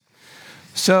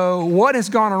So what has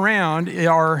gone around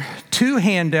are 2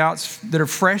 handouts that are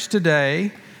fresh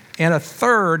today and a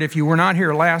third if you were not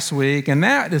here last week. And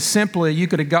that is simply, you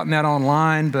could have gotten that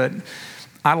online, but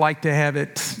I like to have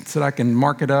it so that I can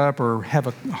mark it up or have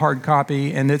a hard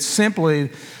copy. And it's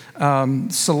simply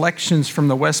selections from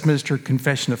the Westminster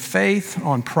Confession of Faith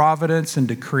on providence and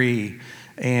decree,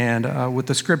 and with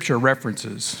the scripture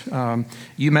references.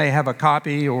 You may have a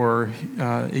copy, or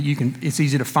it's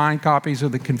easy to find copies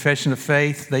of the Confession of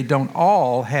Faith. They don't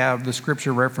all have the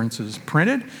scripture references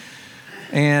printed.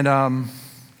 And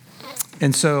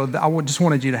so I just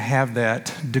wanted you to have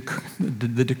that.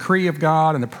 The decree of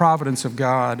God and the providence of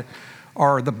God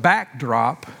are the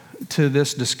backdrop to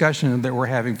this discussion that we're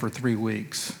having for 3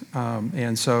 weeks. Yeah,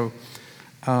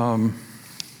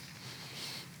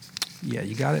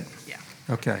 you got it? Yeah.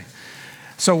 Okay.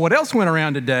 So what else went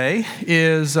around today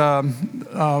is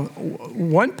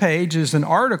one page is an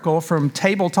article from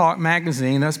Table Talk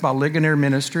magazine. That's by Ligonier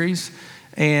Ministries.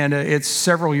 And it's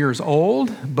several years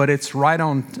old, but it's right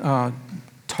on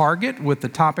target with the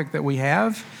topic that we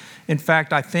have. In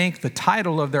fact, I think the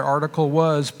title of their article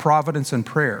was Providence and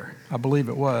Prayer. I believe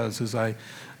it was, as I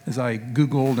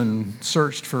Googled and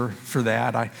searched for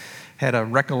that. I had a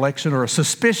recollection or a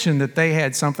suspicion that they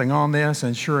had something on this,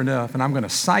 and sure enough, and I'm going to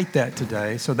cite that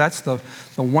today. So that's the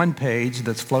one page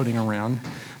that's floating around.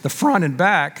 The front and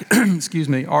back, excuse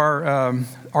me, are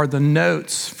the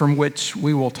notes from which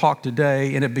we will talk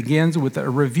today, and it begins with a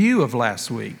review of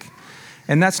last week.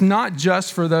 And that's not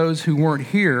just for those who weren't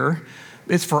here.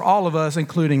 It's for all of us,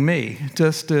 including me,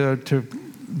 just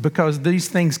because these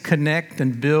things connect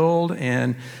and build.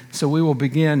 And so we will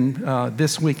begin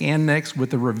this week and next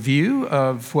with a review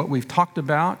of what we've talked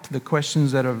about, the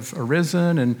questions that have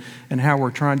arisen, and how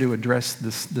we're trying to address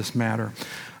this matter.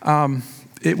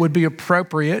 It would be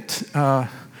appropriate, a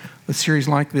series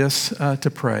like this,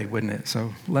 to pray, wouldn't it?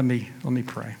 So let me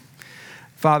pray.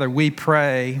 Father, we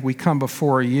pray, we come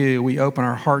before you, we open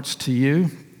our hearts to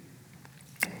you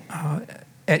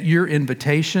at your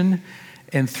invitation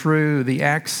and through the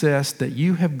access that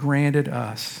you have granted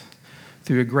us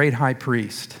through a great high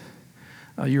priest.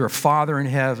 You're a Father in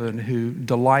heaven who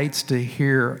delights to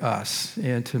hear us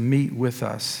and to meet with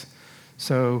us.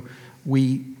 So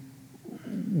we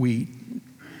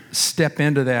step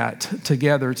into that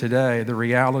together today, the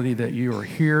reality that you are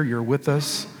here, you're with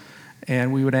us,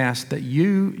 and we would ask that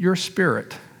your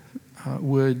Spirit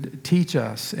would teach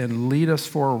us and lead us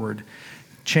forward,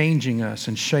 changing us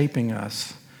and shaping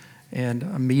us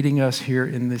and meeting us here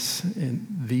in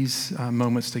these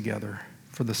moments together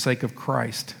for the sake of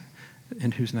Christ,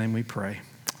 in whose name we pray.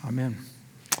 Amen.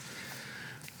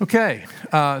 Okay,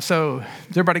 so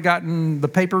has everybody gotten the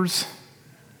papers?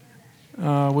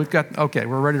 Okay,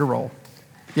 we're ready to roll.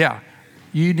 Yeah,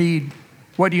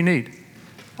 what do you need?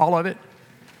 All of it?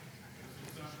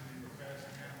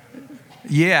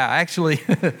 Yeah, actually,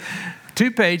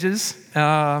 2 pages.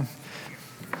 Here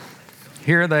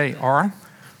they are.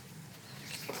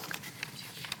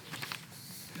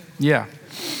 Yeah.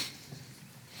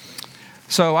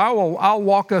 So I'll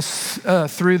walk us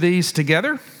through these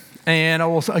together, and I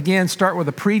will again start with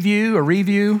a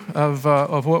review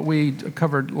of what we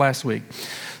covered last week.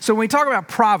 So when we talk about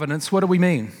providence, what do we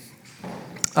mean?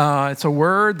 It's a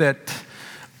word that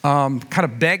kind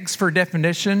of begs for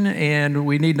definition, and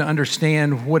we need to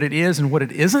understand what it is and what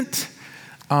it isn't.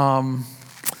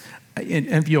 And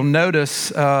if you'll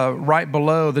notice, right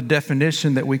below the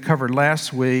definition that we covered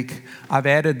last week, I've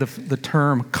added the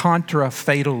term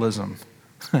contra-fatalism.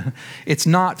 It's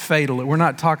not fatal. We're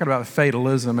not talking about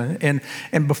fatalism.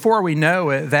 And before we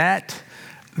know it, that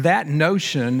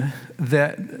notion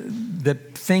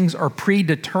that things are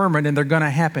predetermined and they're going to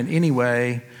happen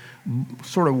anyway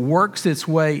sort of works its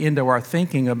way into our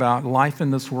thinking about life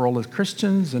in this world as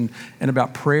Christians, and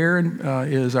about prayer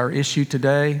is our issue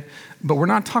today. But we're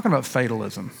not talking about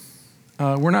fatalism.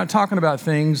 We're not talking about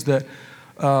things that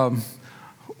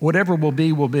whatever will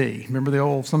be, will be.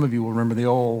 Some of you will remember the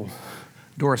old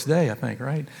Doris Day, I think,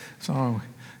 right? Song,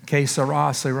 que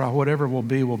sera, sera, whatever will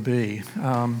be, will be.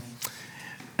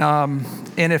 And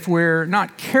if we're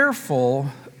not careful,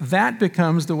 that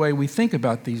becomes the way we think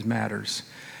about these matters.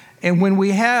 And when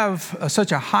we have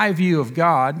such a high view of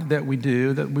God that we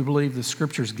believe the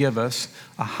scriptures give us,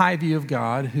 a high view of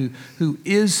God who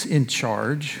is in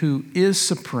charge, who is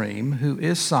supreme, who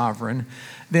is sovereign,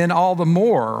 then all the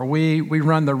more we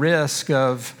run the risk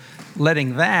of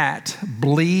letting that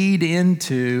bleed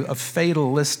into a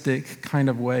fatalistic kind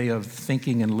of way of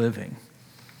thinking and living.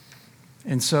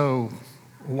 And so,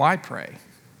 why pray?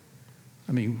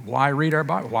 I mean, why read our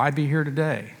Bible? Why be here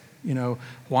today?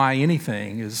 Why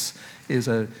anything is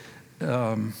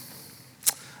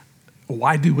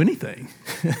why do anything?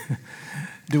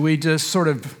 Do we just sort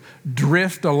of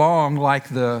drift along like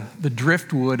the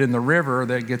driftwood in the river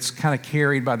that gets kind of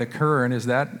carried by the current? Is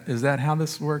that how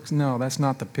this works? No, that's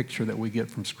not the picture that we get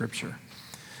from Scripture.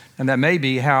 And that may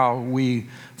be how we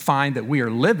find that we are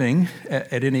living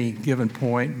at any given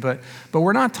point, but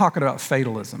we're not talking about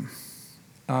fatalism.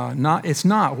 It's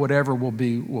not whatever will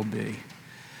be, will be.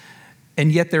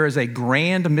 And yet there is a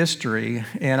grand mystery,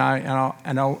 and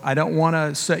I don't want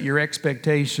to set your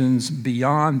expectations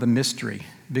beyond the mystery,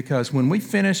 because when we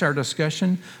finish our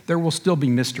discussion, there will still be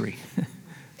mystery,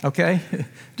 okay?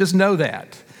 Just know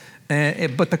that.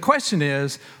 But the question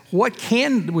is, what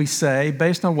can we say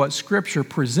based on what Scripture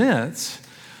presents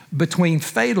between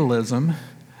fatalism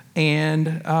and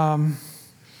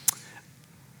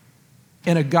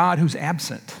a God who's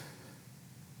absent?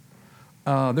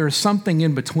 There's something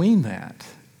in between that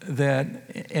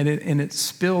and it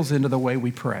spills into the way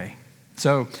we pray.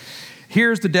 So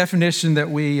here's the definition that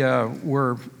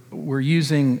we're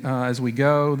using as we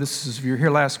go. This is, if you're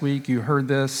here last week, you heard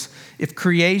this. If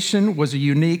creation was a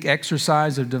unique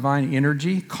exercise of divine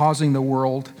energy causing the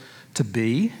world to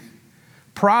be,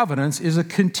 providence is a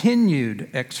continued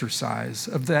exercise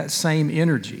of that same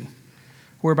energy,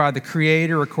 whereby the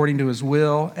Creator, according to His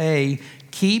will, A,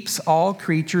 keeps all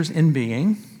creatures in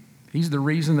being. He's the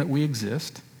reason that we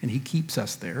exist, and He keeps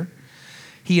us there.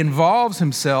 He involves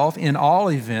Himself in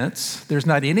all events. There's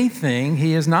not anything.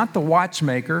 He is not the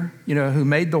watchmaker, who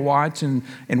made the watch and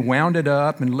wound it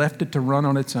up and left it to run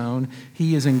on its own.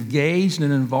 He is engaged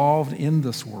and involved in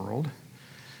this world,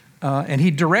 and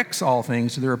He directs all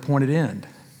things to their appointed end.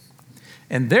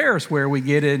 And there's where we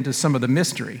get into some of the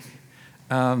mystery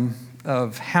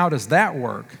of how does that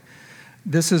work.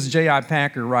 This is J.I.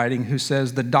 Packer writing, who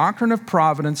says, the doctrine of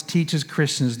providence teaches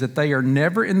Christians that they are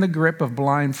never in the grip of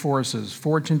blind forces,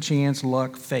 fortune, chance,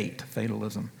 luck, fate,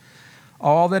 fatalism.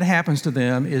 All that happens to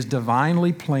them is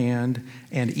divinely planned,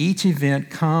 and each event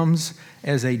comes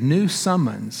as a new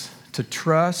summons to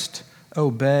trust,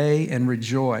 obey, and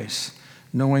rejoice,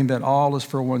 knowing that all is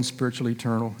for one spiritual,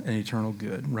 eternal, and eternal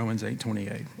good. Romans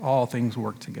 8:28. All things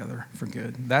work together for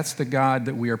good. That's the God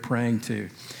that we are praying to.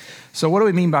 So what do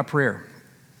we mean by prayer?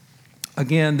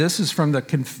 Again, this is from the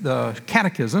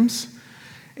catechisms,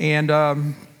 and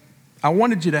I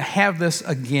wanted you to have this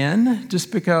again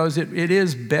just because it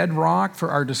is bedrock for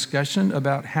our discussion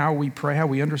about how we pray, how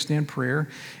we understand prayer.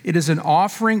 It is an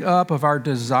offering up of our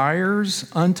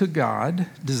desires unto God,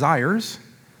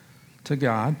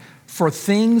 for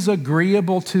things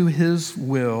agreeable to His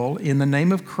will in the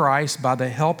name of Christ by the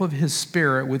help of His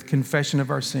Spirit with confession of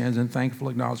our sins and thankful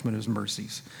acknowledgement of His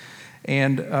mercies.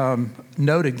 And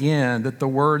note again that the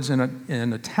words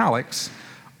in italics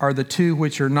are the two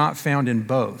which are not found in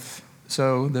both.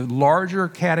 So the larger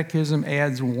catechism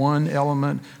adds one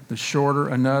element, the shorter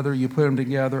another. You put them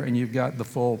together and you've got the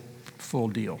full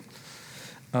deal,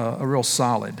 a real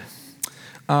solid.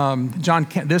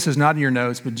 This is not in your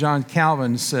notes, but John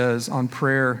Calvin says on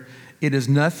prayer, it is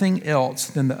nothing else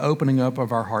than the opening up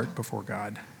of our heart before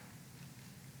God.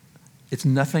 It's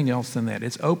nothing else than that.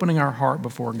 It's opening our heart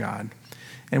before God.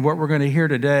 And what we're going to hear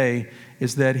today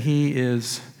is that He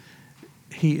is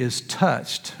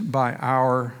touched by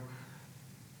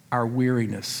our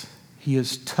weariness. He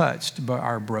is touched by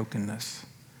our brokenness.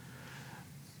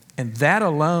 And that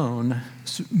alone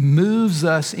moves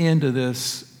us into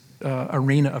this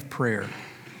arena of prayer,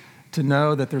 to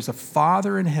know that there's a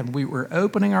Father in heaven. We're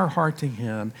opening our heart to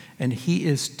Him, and He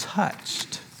is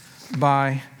touched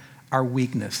by our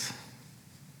weakness.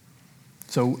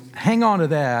 So hang on to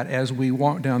that as we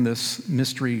walk down this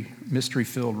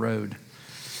mystery-filled road.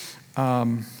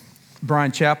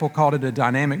 Brian Chappell called it a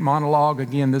dynamic monologue.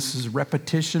 Again, this is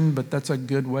repetition, but that's a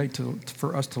good way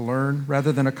for us to learn.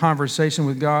 Rather than a conversation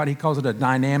with God, he calls it a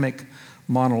dynamic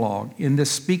monologue. In this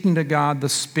speaking to God, the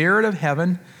Spirit of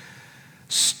heaven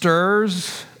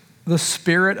stirs the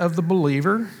spirit of the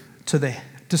believer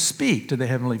to speak to the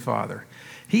Heavenly Father.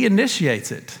 He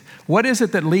initiates it. What is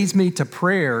it that leads me to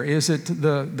prayer? Is it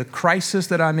the crisis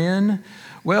that I'm in?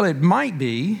 Well, it might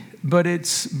be, but it's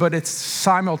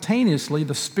simultaneously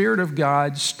the Spirit of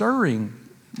God stirring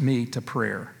me to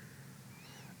prayer.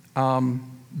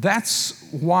 That's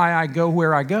why I go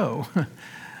where I go.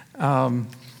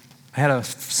 I had a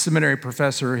seminary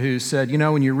professor who said,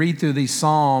 when you read through these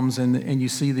Psalms and you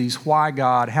see these why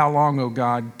God, how long, oh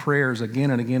God, prayers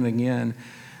again and again and again,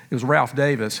 it was Ralph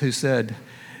Davis who said,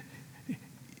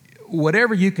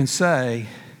 whatever you can say,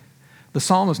 the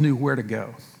psalmist knew where to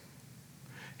go.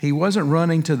 He wasn't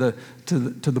running to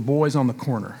the boys on the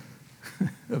corner,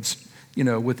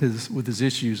 with his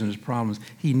issues and his problems.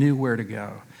 He knew where to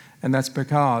go, And that's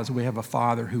because we have a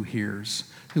Father who hears,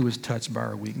 who is touched by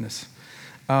our weakness.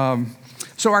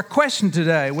 So our question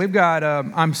today, we've got,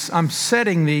 I'm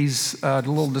setting these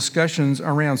little discussions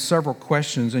around several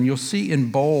questions, and you'll see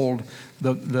in bold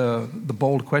the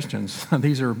bold questions.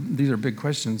 These are big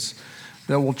questions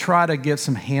that we'll try to get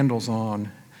some handles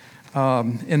on.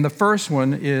 And the first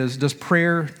one is, does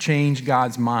prayer change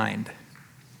God's mind?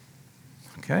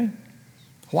 Okay.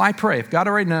 Why pray? If God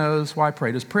already knows, why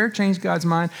pray? Does prayer change God's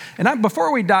mind? And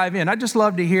before we dive in, I'd just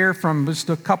love to hear from just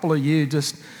a couple of you,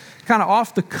 just kind of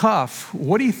off the cuff.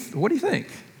 What do you think?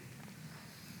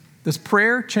 Does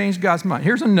prayer change God's mind?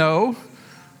 Here's a no.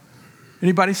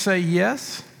 Anybody say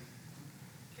yes?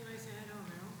 Can I say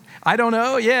I don't know?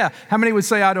 I don't know? Yeah. How many would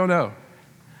say I don't know?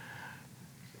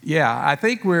 Yeah, I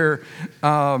think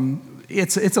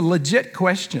it's a legit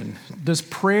question. Does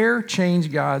prayer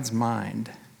change God's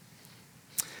mind?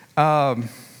 On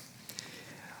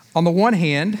the one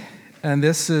hand, and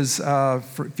this is,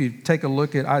 if you take a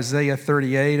look at Isaiah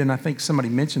 38, and I think somebody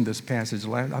mentioned this passage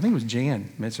I think it was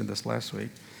Jan mentioned this last week.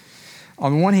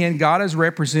 On the one hand, God is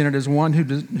represented as one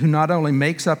who not only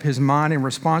makes up his mind in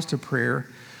response to prayer,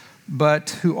 but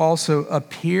who also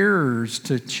appears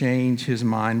to change his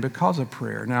mind because of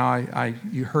prayer. Now,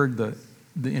 you heard the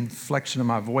inflection of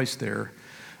my voice there.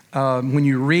 When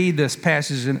you read this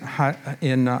passage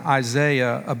in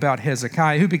Isaiah about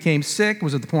Hezekiah, who became sick,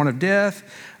 was at the point of death,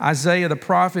 Isaiah the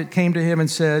prophet came to him and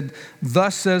said,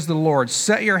 "Thus says the Lord,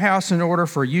 set your house in order,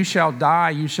 for you shall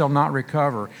die, you shall not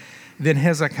recover." Then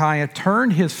Hezekiah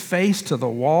turned his face to the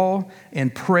wall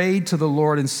and prayed to the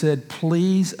Lord and said,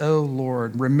 "Please, O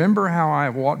Lord, remember how I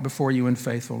have walked before you in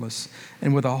faithfulness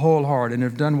and with a whole heart and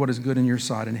have done what is good in your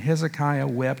sight." And Hezekiah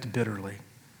wept bitterly.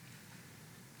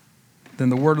 Then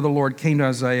the word of the Lord came to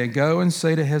Isaiah, "Go and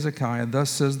say to Hezekiah,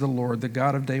 thus says the Lord, the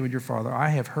God of David your father, I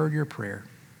have heard your prayer.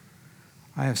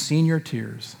 I have seen your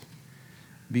tears.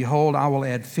 Behold, I will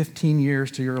add 15 years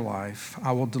to your life.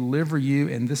 I will deliver you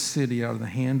and this city out of the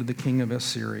hand of the king of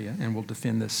Assyria and will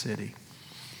defend this city."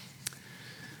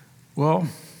 Well,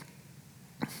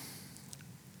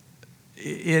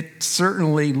 it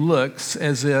certainly looks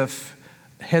as if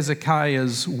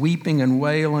Hezekiah's weeping and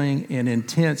wailing and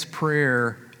intense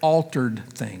prayer altered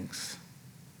things.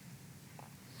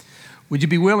 Would you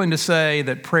be willing to say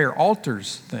that prayer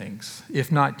alters things,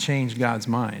 if not change God's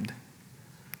mind?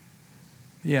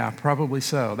 Yeah, probably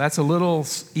so. That's a little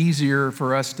easier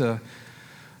for us to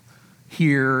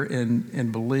hear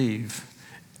and believe.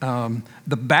 The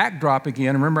backdrop,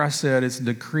 again, remember I said it's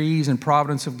decrees and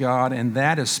providence of God, and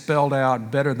that is spelled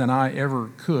out better than I ever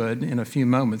could in a few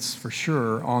moments, for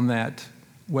sure, on that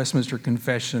Westminster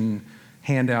Confession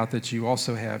handout that you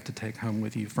also have to take home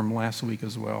with you from last week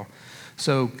as well.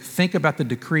 So think about the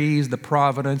decrees, the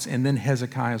providence, and then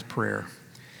Hezekiah's prayer.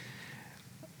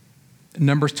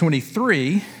 Numbers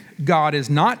 23, God is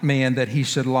not man that he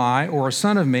should lie, or a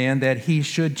son of man that he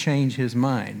should change his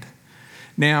mind.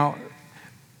 Now,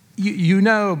 you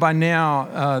know by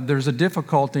now there's a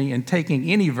difficulty in taking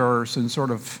any verse and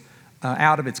sort of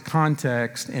out of its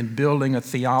context and building a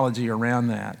theology around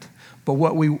that. But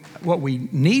what we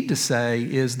need to say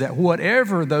is that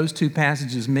whatever those two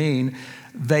passages mean,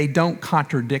 they don't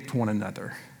contradict one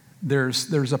another.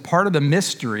 There's a part of the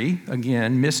mystery,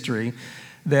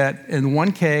 that in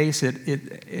one case,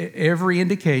 every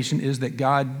indication is that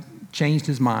God changed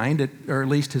his mind, or at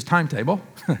least his timetable.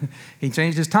 He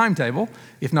changed his timetable,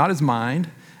 if not his mind,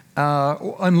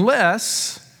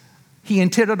 unless he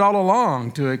intended all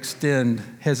along to extend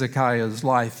Hezekiah's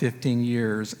life 15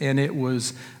 years. And it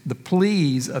was the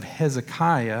pleas of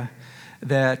Hezekiah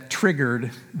that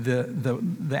triggered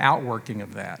the outworking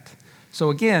of that. So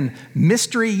again,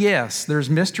 mystery, yes, there's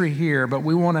mystery here, but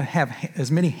we want to have as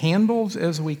many handles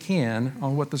as we can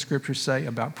on what the scriptures say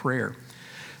about prayer.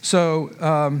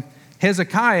 So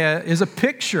Hezekiah is a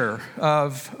picture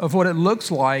of what it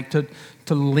looks like to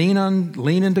lean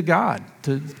into God.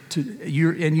 And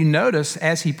you notice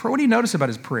as he what do you notice about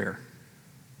his prayer?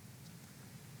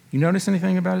 You notice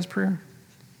anything about his prayer?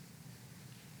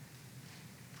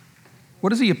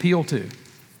 What does he appeal to?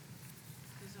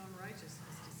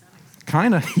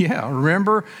 Kind of, yeah.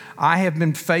 Remember, I have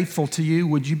been faithful to you.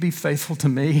 Would you be faithful to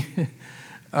me?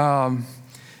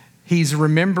 He's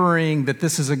remembering that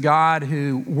this is a God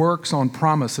who works on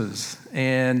promises,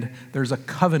 and there's a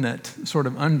covenant sort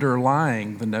of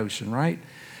underlying the notion, right?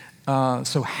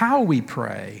 So how we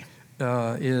pray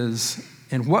is,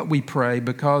 and what we pray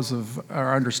because of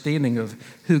our understanding of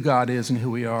who God is and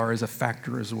who we are is a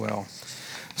factor as well.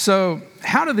 So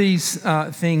how do these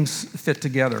things fit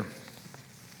together?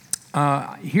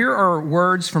 Here are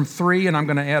words from 3, and I'm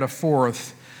going to add a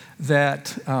 4th,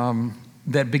 that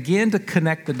that begin to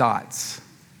connect the dots,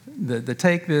 that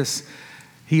take this,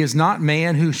 he is not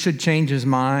man who should change his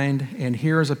mind, and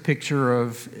here is a picture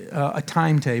of a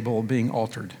timetable being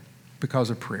altered because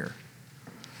of prayer.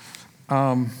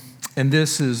 And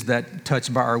this is that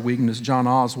touched by our weakness. John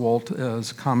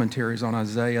Oswalt's commentaries on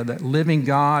Isaiah, that living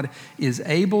God is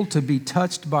able to be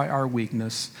touched by our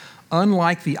weakness.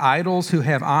 Unlike the idols who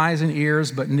have eyes and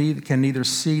ears but can neither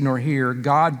see nor hear,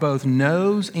 God both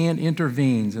knows and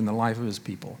intervenes in the life of his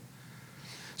people.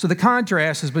 So the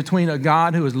contrast is between a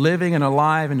God who is living and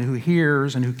alive and who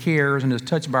hears and who cares and is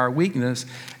touched by our weakness,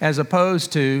 as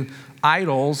opposed to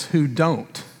idols who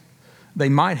don't. They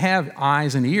might have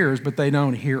eyes and ears, but they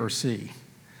don't hear or see.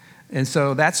 And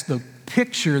so that's the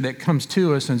picture that comes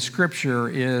to us in Scripture,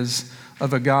 is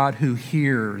of a God who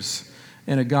hears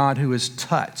and a God who is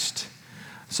touched.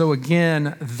 So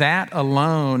again, that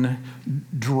alone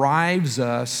drives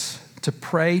us to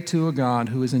pray to a God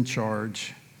who is in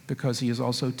charge, because he is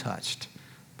also touched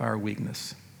by our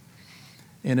weakness.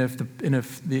 And if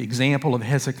the example of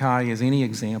Hezekiah is any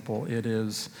example, it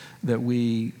is that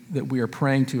we are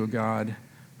praying to a God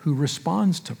who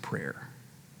responds to prayer.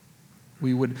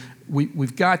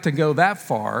 We've got to go that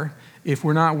far if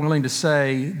we're not willing to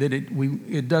say that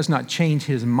it does not change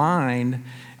his mind.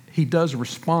 He does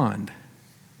respond.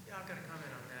 Yeah, I've got a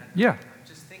comment on that. Yeah. I'm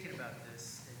just thinking about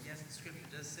this, and yes, the Scripture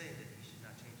does say that he should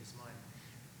not change his mind.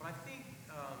 But I think,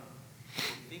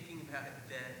 thinking about it,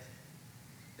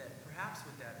 that perhaps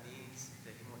what that means,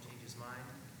 that he won't change his mind,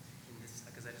 in this,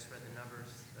 because I just read the Numbers,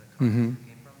 the context it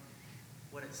came from.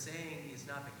 What it's saying is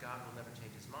not that God will never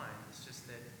change his mind. It's just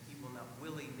that he will not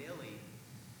willy-nilly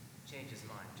change his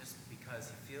mind just because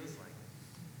he feels like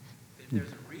it. If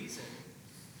there's a reason,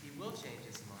 he will change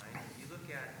his mind. If you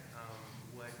look at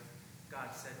what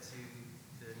God said to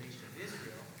the nation of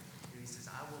Israel, he says,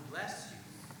 "I will bless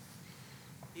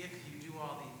you if you do if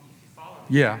you follow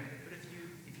me. Yeah. But if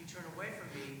you turn away from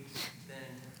me, then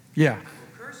Yeah. I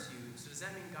will curse you." So does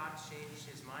that mean God changed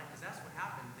his mind? Because that's what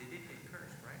happened. They did get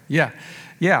cursed, right? Yeah.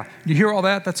 Yeah. You hear all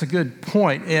that? That's a good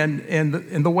point.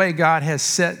 And the way God has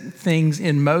set things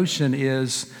in motion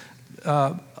is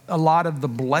a lot of the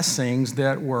blessings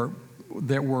that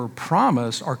were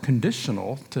promised are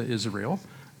conditional to Israel.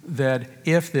 That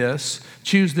if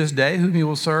choose this day whom you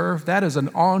will serve, that is an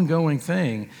ongoing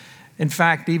thing. In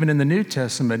fact, even in the New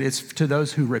Testament, it's to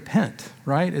those who repent,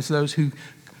 right? It's those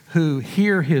who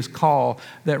hear his call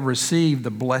that receive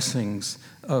the blessings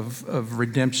of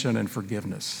redemption and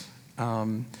forgiveness.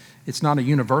 It's not a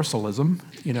universalism.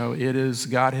 It is,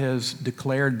 God has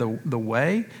declared the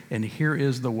way, and here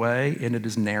is the way, and it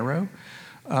is narrow.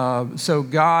 So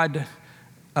God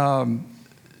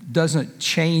doesn't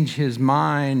change his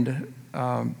mind.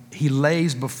 He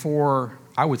lays before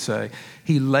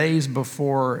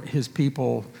his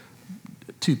people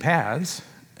two paths,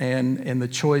 and the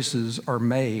choices are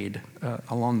made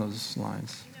along those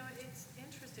lines. It's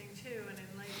interesting too, and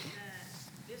in light of that,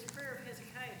 this prayer of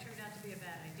Hezekiah turned out to be a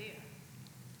bad idea,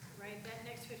 right? That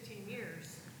next 15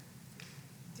 years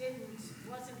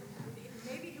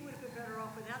maybe he would have been better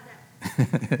off without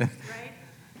that, right?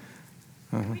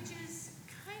 Which is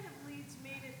kind of leads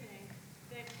me to think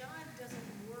that God doesn't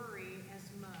worry as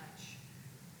much,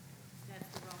 that's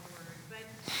the wrong word, but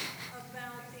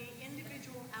about the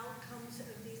individual outcomes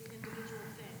of these individual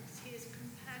things. He is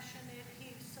compassionate,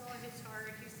 he saw his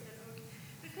heart, he said, okay,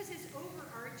 because his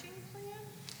overarching plan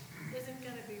isn't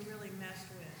going to be really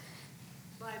messed with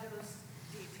by those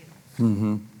details.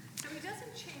 Mm-hmm. So he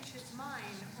doesn't change his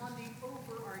mind on the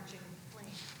overarching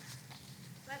plan.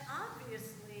 But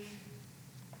obviously,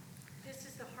 this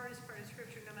is the hardest part of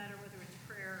Scripture, no matter whether it's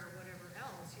prayer or whatever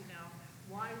else,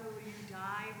 Why will you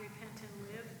die, repent, and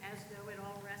live, as though it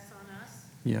all rests on us?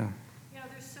 Yeah.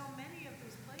 There's so many of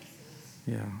these places.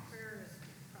 Yeah. Prayer is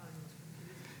probably most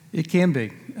confusing. It can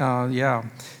be. Yeah.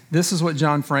 This is what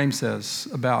John Frame says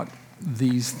about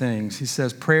these things. He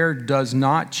says, prayer does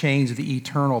not change the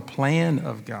eternal plan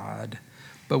of God,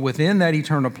 but within that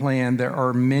eternal plan, there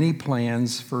are many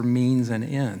plans for means and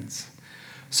ends.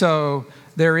 So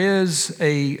there is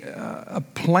a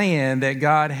plan that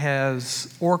God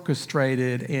has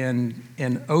orchestrated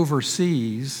and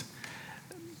oversees,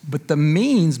 but the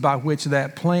means by which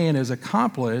that plan is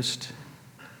accomplished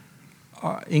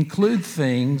include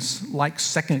things like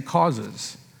second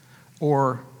causes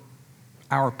or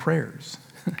our prayers.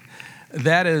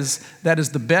 That is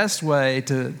the best way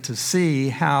to see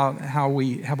how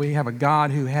we have a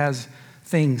God who has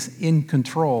things in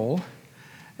control,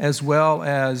 as well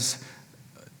as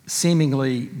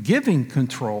seemingly giving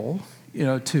control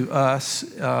to us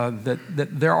that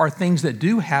there are things that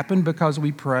do happen because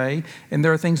we pray, and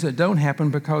there are things that don't happen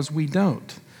because we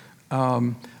don't.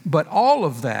 But all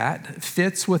of that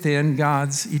fits within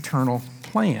God's eternal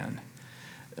plan.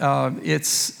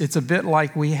 It's a bit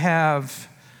like we have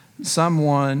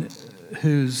someone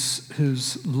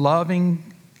who's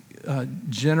loving,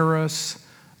 generous,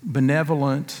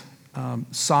 benevolent,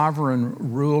 sovereign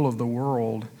rule of the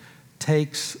world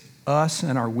takes us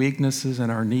and our weaknesses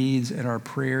and our needs and our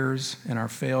prayers and our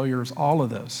failures, all of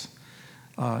this,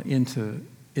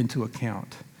 into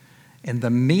account. And the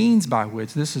means by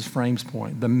which, this is Frame's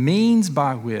point, the means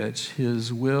by which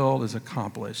his will is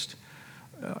accomplished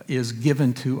is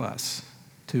given to us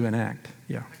to enact.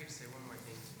 Yeah. I could say one more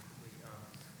thing quickly,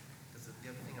 because the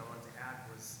other thing I wanted to add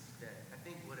was that I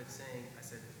think what it's saying, I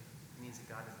said it means that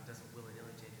God doesn't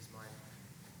willy-nilly change his mind,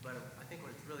 but I think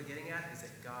what it's really getting at is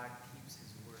that God keeps his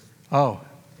word. Oh.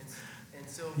 And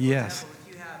so, for yes. example,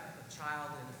 if you have a child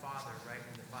and a father, right,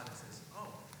 and the father says, oh,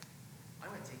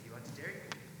 I'm going to take you out to Dairy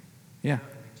Queen. Yeah.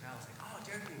 And the child's like, oh,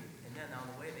 Dairy Queen. And then on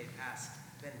the way they pass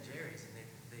Ben & Jerry's, and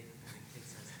the kid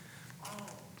says, oh,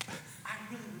 I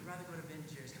really would rather go to Ben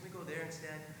 & Jerry's. Can we go there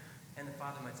instead? And the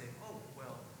father might say, oh,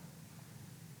 well,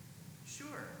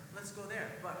 sure, let's go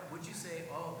there. But would you say,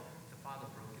 oh, the father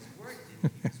broke his word,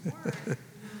 didn't keep his word?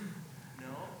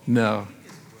 No. He didn't keep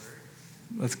his word.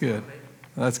 That's good.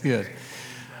 That's good.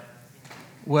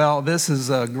 Well, this is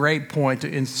a great point to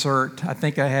insert. I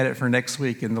think I had it for next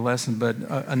week in the lesson, but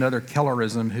another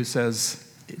Kellerism who says,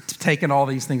 taking all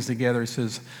these things together, he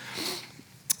says,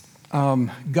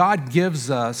 God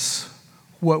gives us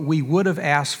what we would have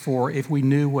asked for if we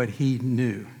knew what he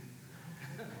knew.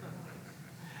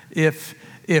 If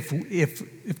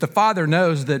the father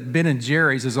knows that Ben &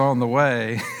 Jerry's is on the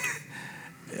way,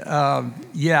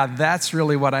 yeah, that's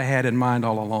really what I had in mind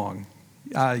all along.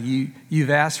 You've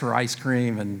asked for ice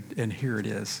cream, and here it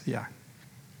is. Yeah.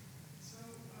 So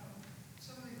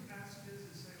some of these passages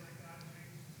that say like God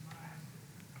changes his mind,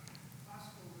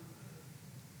 possible that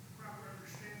the proper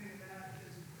understanding of that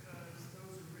is because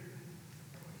those are written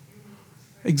from a human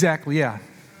perspective. Exactly. Yeah. Trying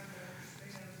to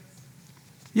understand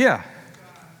Yeah.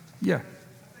 God. Yeah.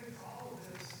 I think all of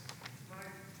this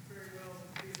might very well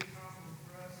be a problem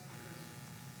for us because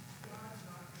God's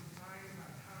not confined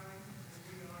by time as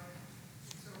we are.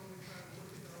 So when we try to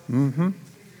look at those Mm-hmm. and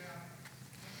figure out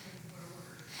in what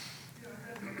order, it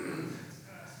doesn't make any sense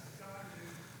to us. God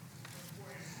is,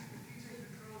 if he's in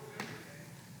control of everything,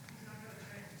 he's not going to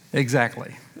change.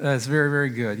 Exactly. That's very, very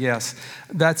good. Yes.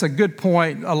 That's a good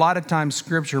point. A lot of times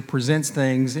Scripture presents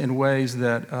things in ways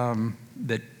that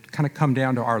that kind of come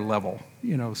down to our level,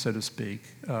 so to speak,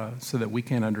 so that we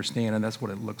can understand, and that's what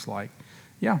it looks like.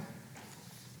 Yeah.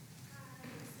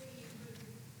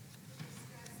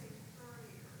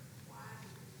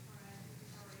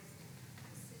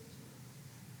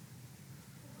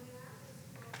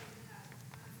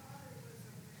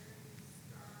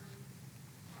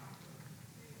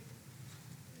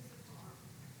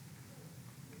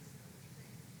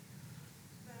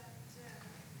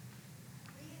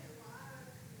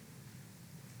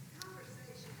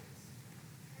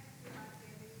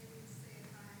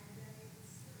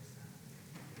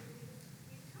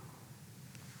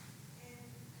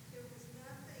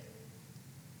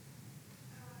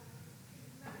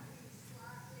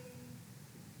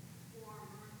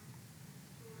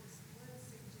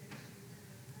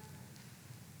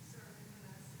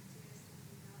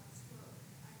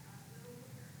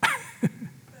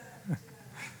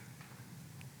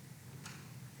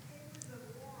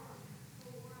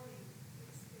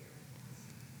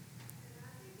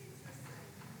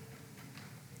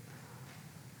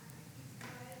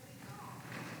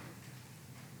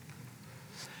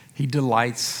 He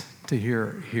delights to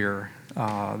hear.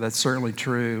 That's certainly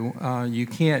true. You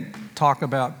can't talk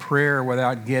about prayer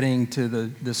without getting to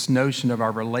this notion of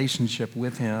our relationship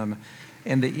with him.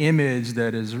 And the image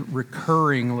that is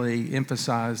recurringly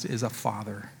emphasized is a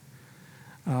father.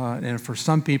 And for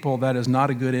some people, that is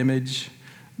not a good image,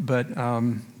 but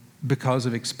because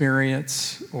of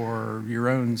experience or your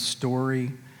own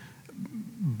story.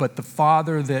 But the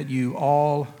father that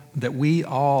we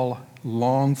all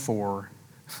long for,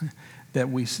 that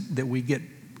we get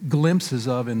glimpses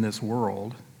of in this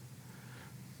world,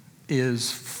 is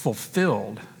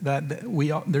fulfilled.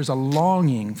 There's a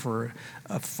longing for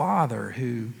a father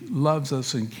who loves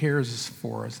us and cares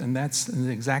for us, and that's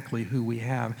exactly who we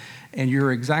have. And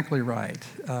you're exactly right.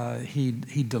 He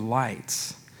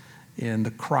delights in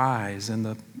the cries and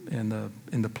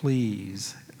the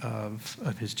pleas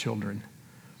of his children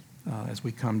as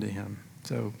we come to him.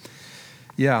 So,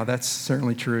 yeah, that's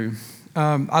certainly true.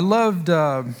 I loved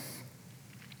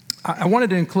I wanted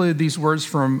to include these words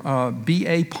from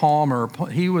B.A. Palmer.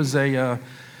 He was a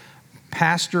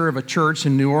pastor of a church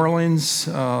in New Orleans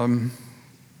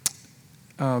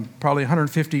probably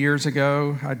 150 years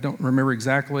ago. I don't remember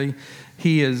exactly.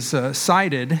 He is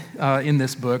cited in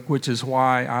this book, which is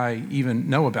why I even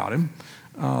know about him.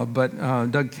 But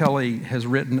Doug Kelly has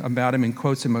written about him and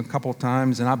quotes him a couple of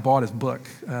times, and I bought his book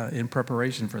in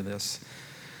preparation for this.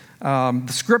 The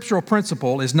scriptural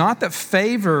principle is not that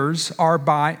favors are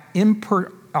by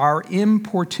our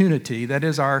importunity, that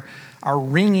is our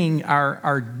ringing,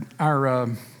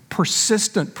 our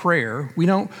persistent prayer. We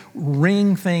don't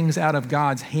wring things out of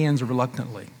God's hands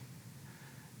reluctantly.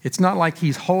 It's not like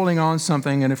he's holding on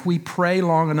something, and if we pray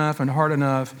long enough and hard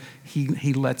enough,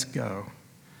 he lets go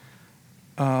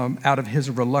out of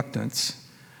his reluctance.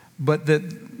 But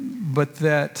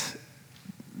that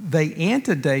they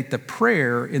antedate the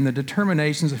prayer in the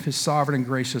determinations of his sovereign and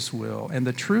gracious will. And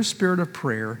the true spirit of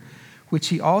prayer, which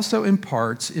he also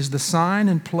imparts, is the sign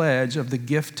and pledge of the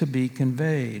gift to be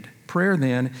conveyed. Prayer,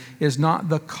 then, is not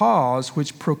the cause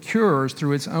which procures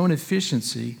through its own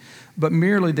efficiency, but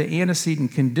merely the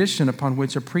antecedent condition upon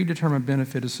which a predetermined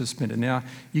benefit is suspended. Now,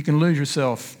 you can lose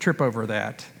yourself, trip over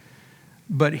that.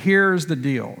 But here's the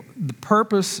deal. The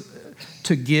purpose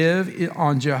to give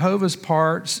on Jehovah's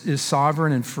part is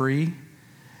sovereign and free,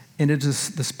 and it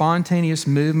is the spontaneous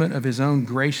movement of his own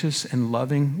gracious and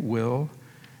loving will.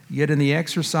 Yet in the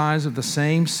exercise of the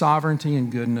same sovereignty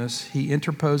and goodness, he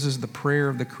interposes the prayer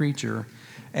of the creature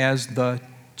as the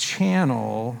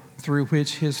channel through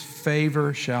which his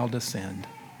favor shall descend.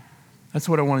 That's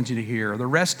what I wanted you to hear. The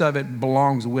rest of it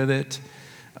belongs with it.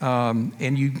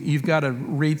 And you've got to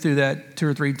read through that 2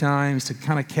 or 3 times to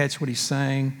kind of catch what he's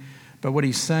saying. But what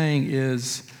he's saying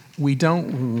is we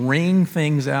don't wring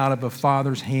things out of a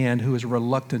father's hand who is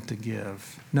reluctant to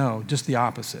give. No, just the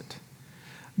opposite.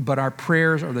 But our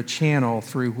prayers are the channel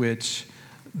through which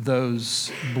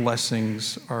those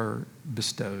blessings are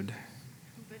bestowed.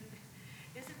 But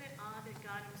isn't it odd that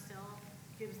God himself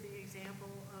gives the example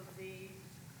of the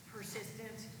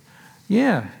persistent,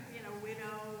 Yeah.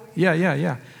 Widow? Yeah.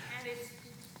 And it's,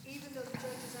 even though the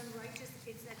judge is unrighteous,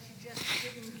 it's that she just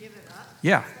didn't give it up.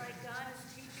 Yeah. It's like God is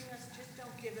teaching us, just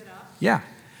don't give it up. Yeah.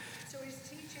 So he's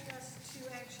teaching us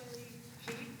to actually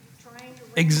keep trying to...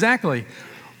 Exactly.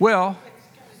 Well,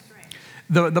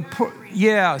 so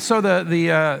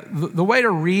the way to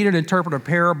read and interpret a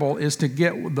parable is to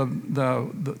get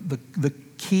the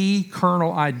key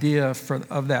kernel idea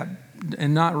of that,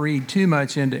 and not read too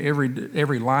much into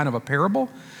every line of a parable.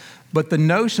 But the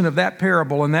notion of that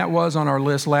parable, and that was on our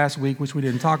list last week, which we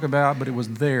didn't talk about, but it was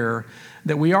there,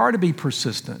 that we are to be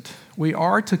persistent. We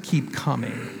are to keep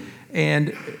coming.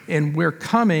 And we're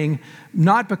coming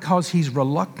not because he's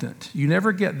reluctant. You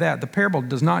never get that. The parable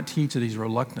does not teach that he's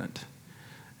reluctant.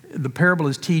 The parable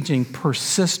is teaching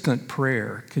persistent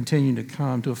prayer, continuing to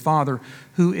come to a Father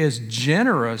who is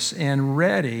generous and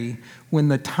ready when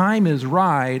the time is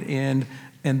right, and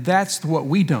that's what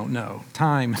we don't know.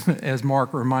 Time, as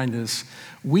Mark reminded us,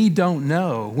 we don't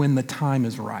know when the time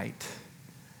is right.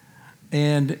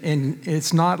 And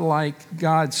it's not like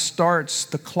God starts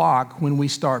the clock when we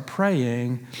start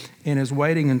praying and is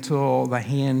waiting until the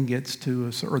hand gets to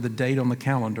us or the date on the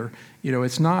calendar.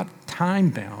 It's not time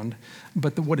bound,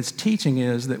 but what it's teaching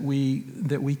is that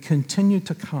we continue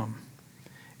to come.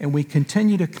 And we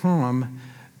continue to come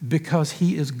because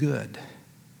he is good.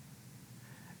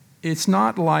 It's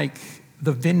not like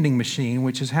the vending machine,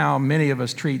 which is how many of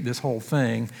us treat this whole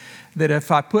thing, that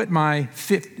if I put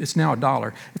it's now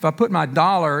 $1. If I put my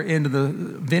 $1 into the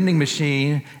vending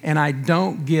machine and I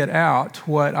don't get out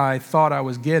what I thought I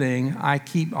was getting, I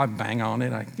bang on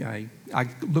it. I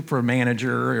look for a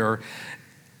manager, or,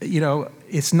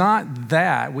 it's not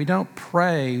that. We don't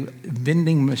pray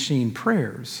vending machine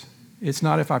prayers. It's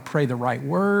not if I pray the right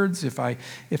words, if I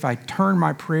turn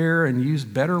my prayer and use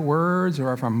better words,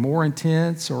 or if I'm more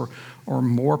intense or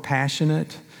more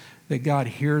passionate, that God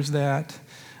hears that.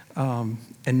 And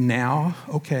now,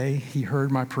 okay, he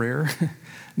heard my prayer.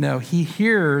 No, he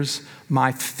hears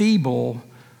my feeble,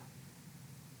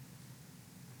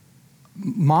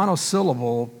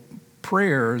 monosyllable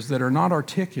prayers that are not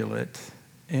articulate,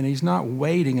 and he's not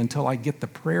waiting until I get the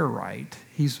prayer right.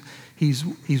 He's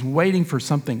waiting for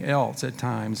something else at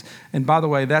times. And by the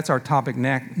way, that's our topic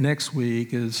next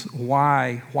week, is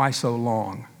why so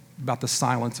long, about the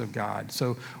silence of God.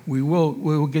 So we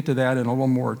will get to that in a little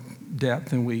more depth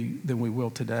than we will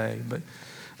today. But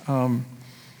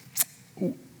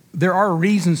there are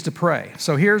reasons to pray.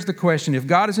 So here's the question. If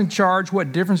God is in charge,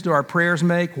 what difference do our prayers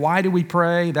make? Why do we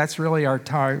pray? That's really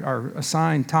our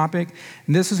assigned topic.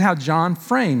 And this is how John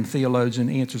Frame, theologian,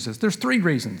 answers this. There's 3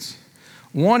 reasons.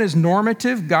 One is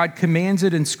normative. God commands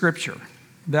it in Scripture.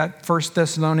 That 1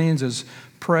 Thessalonians is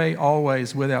pray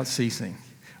always without ceasing.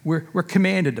 We're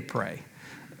commanded to pray.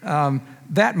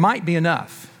 That might be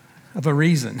enough of a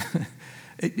reason.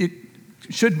 It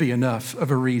should be enough of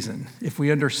a reason. If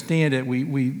we understand it,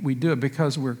 we do it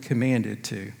because we're commanded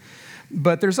to.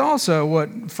 But there's also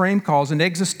what Frame calls an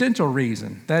existential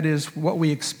reason. That is what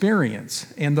we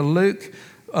experience. And the Luke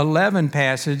 11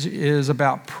 passage is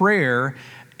about prayer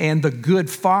and the good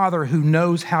Father who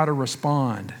knows how to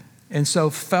respond. And so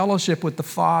fellowship with the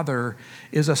Father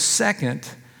is a second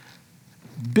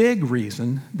big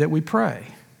reason that we pray.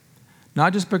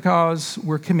 Not just because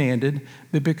we're commanded,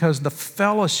 but because the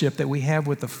fellowship that we have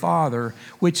with the Father,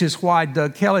 which is why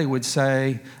Doug Kelly would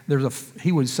say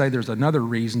there's another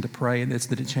reason to pray, and it's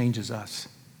that it changes us.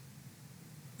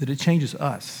 That it changes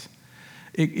us.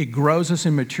 It grows us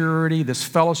in maturity. This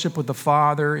fellowship with the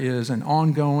Father is an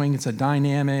ongoing, it's a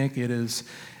dynamic, it is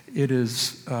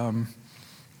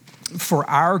for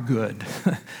our good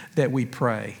that we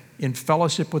pray in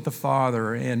fellowship with the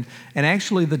Father. And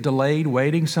actually the delayed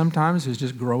waiting sometimes is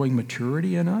just growing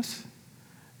maturity in us.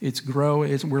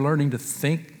 We're learning to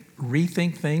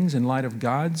rethink things in light of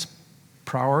God's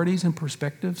priorities and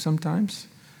perspective sometimes.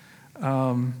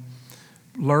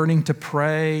 Learning to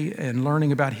pray and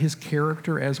learning about His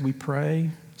character as we pray.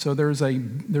 So there's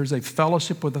a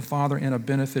fellowship with the Father and a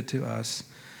benefit to us.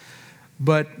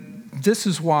 But this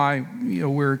is why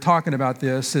we're talking about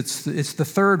this. It's the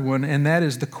third one, and that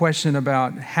is the question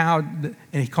about how, and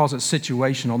he calls it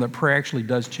situational, that prayer actually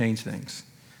does change things.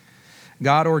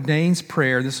 God ordains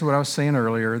prayer. This is what I was saying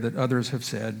earlier that others have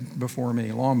said before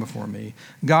me, long before me.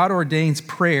 God ordains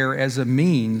prayer as a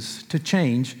means to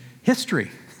change history,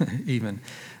 even.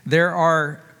 There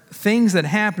are things that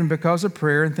happen because of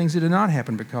prayer and things that do not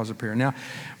happen because of prayer. Now,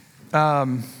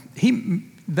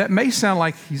 that may sound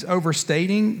like he's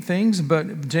overstating things,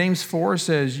 but James 4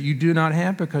 says, you do not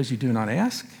have because you do not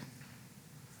ask.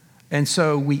 And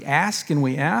so we ask and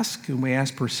we ask and we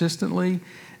ask persistently,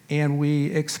 and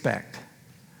we expect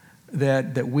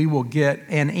that we will get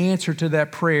an answer to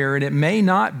that prayer. And it may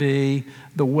not be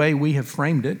the way we have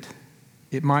framed it.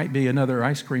 It might be another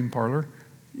ice cream parlor,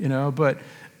 but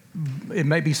it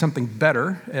may be something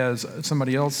better, as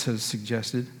somebody else has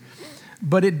suggested.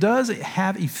 But it does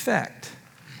have effect.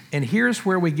 And here's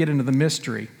where we get into the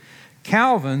mystery.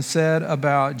 Calvin said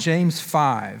about James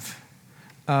 5,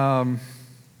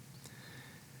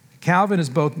 Calvin is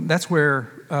both, that's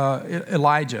where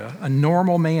Elijah, a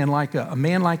normal man, like a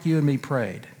man like you and me,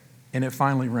 prayed, and it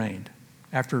finally rained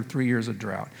after 3 years of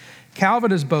drought.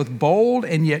 Calvin is both bold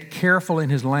and yet careful in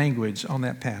his language on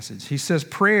that passage. He says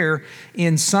prayer,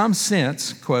 in some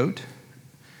sense, quote,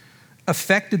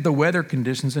 affected the weather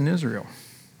conditions in Israel.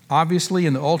 Obviously,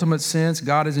 in the ultimate sense,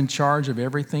 God is in charge of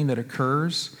everything that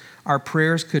occurs. Our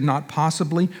prayers could not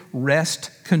possibly wrest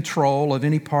control of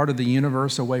any part of the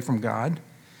universe away from God.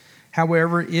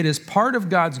 However, it is part of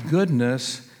God's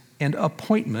goodness and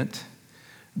appointment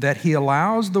that He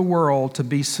allows the world to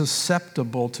be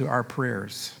susceptible to our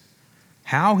prayers.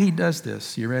 How He does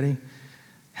this, you ready?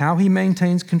 How He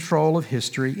maintains control of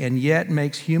history and yet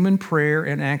makes human prayer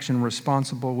and action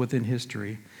responsible within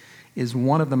history is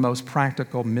one of the most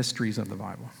practical mysteries of the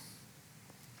Bible.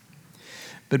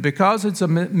 But because it's a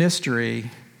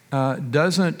mystery,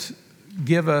 doesn't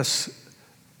give us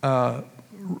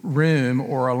room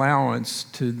or allowance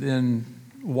to then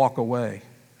walk away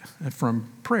from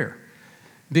prayer.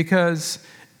 Because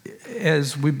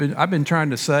as I've been trying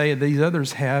to say, these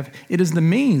others have, it is the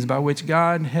means by which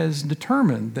God has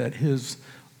determined that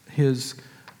His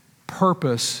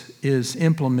purpose is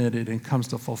implemented and comes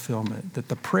to fulfillment, that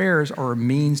the prayers are a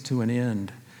means to an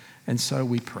end, and so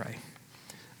we pray.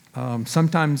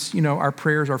 Sometimes, our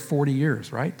prayers are 40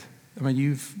 years, right? I mean,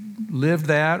 you've lived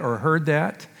that or heard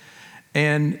that,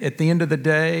 and at the end of the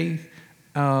day,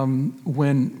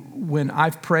 when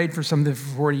I've prayed for something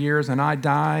for 40 years and I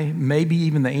die, maybe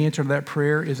even the answer to that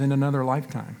prayer is in another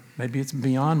lifetime. Maybe it's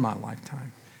beyond my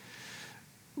lifetime.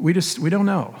 We don't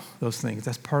know those things.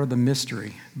 That's part of the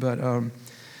mystery. But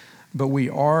we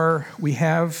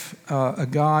have a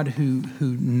God who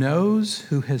knows,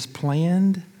 who has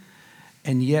planned,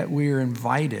 and yet we are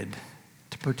invited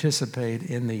to participate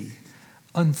in the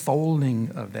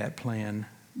unfolding of that plan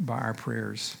by our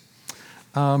prayers.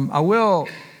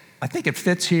 I think it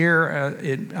fits here.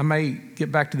 I may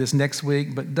get back to this next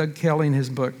week, but Doug Kelly in his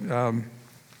book,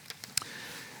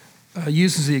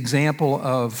 uses the example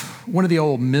of one of the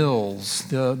old mills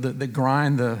that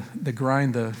grind the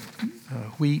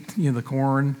wheat, the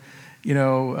corn.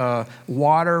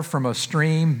 Water from a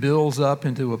stream builds up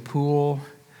into a pool,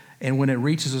 and when it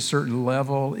reaches a certain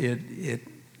level,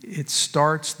 it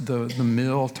starts the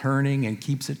mill turning and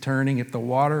keeps it turning. If the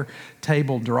water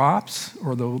table drops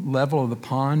or the level of the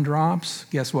pond drops,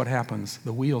 guess what happens?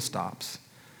 The wheel stops.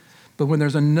 But when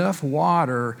there's enough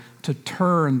water to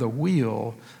turn the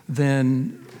wheel,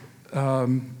 then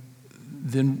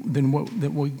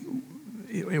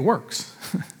it works.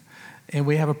 And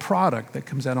we have a product that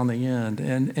comes out on the end.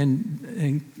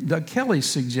 And Doug Kelly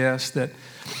suggests that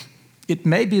it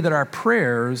may be that our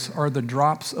prayers are the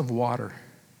drops of water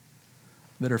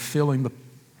that are filling the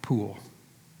pool.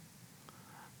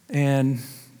 And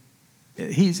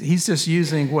he's just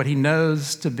using what he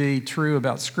knows to be true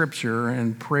about Scripture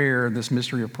and prayer, this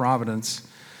mystery of providence,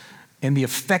 and the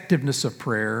effectiveness of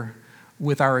prayer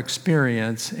with our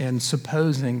experience, and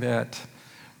supposing that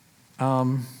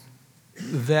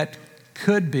that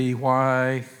could be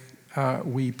why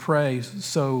we pray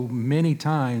so many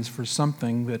times for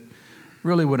something that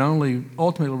really would only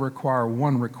ultimately require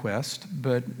one request,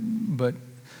 but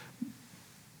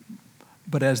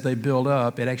as they build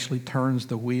up, it actually turns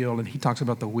the wheel, and he talks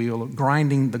about the wheel,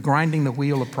 grinding the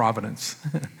wheel of providence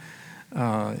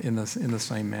in the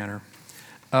same manner.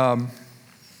 All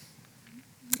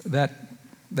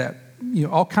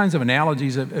kinds of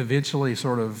analogies eventually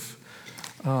sort of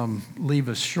leave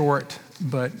us short,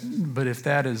 but if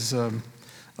that is a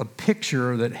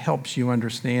picture that helps you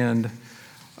understand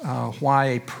why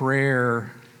a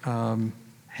prayer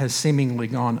has seemingly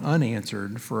gone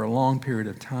unanswered for a long period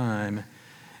of time,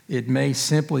 it may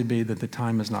simply be that the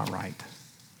time is not right.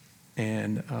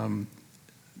 And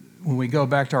when we go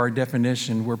back to our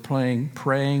definition, we're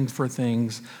praying for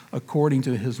things according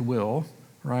to His will,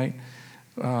 right?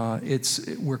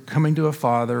 We're coming to a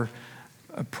Father,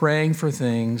 praying for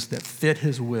things that fit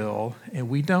His will, and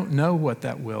we don't know what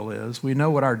that will is. We know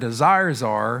what our desires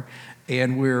are,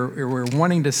 and we're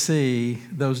wanting to see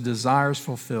those desires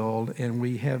fulfilled, and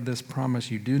we have this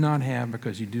promise: you do not have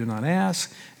because you do not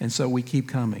ask, and so we keep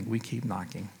coming, we keep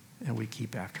knocking, and we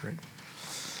keep after it.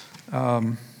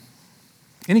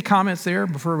 Any comments there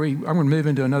before I'm going to move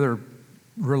into another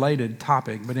related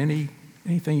topic, but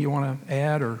anything you want to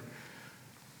add or?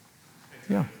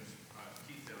 Yeah.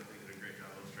 Keith did a great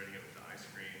job illustrating it with the ice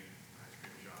cream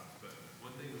shops. But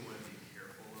one thing we want to be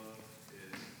careful of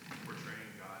is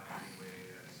portraying God in any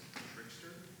way as a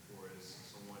trickster or as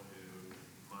someone who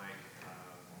might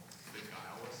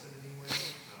beguile us in any way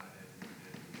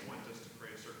and want us to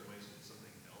pray a certain way so that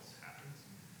something else happens.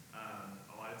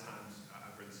 A lot of times,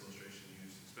 I've heard this illustration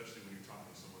used, especially when you're talking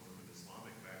to someone from an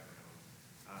Islamic background.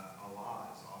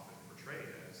 Allah is often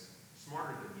portrayed as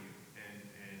smarter than you.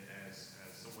 As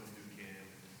someone who can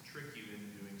trick you into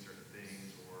doing certain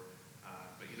things, but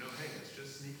hey, that's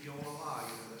just sneaky old Allah.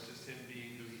 That's just Him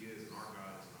being who He is, and our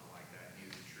God is not like that. He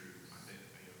is true. I think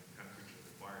kind of preaching to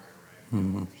the choir here, right? We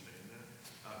don't understand that,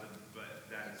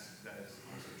 but that is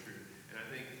also true. And I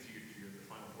think to the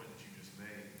final point that you just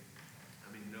made, I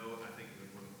think that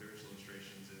one of the clearest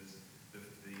illustrations is the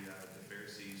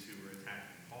Pharisees who were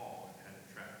attacking Paul and had him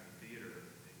trapped in the theater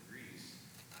in Greece.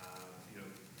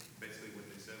 Basically what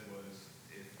they said was,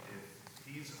 if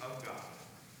He's of God,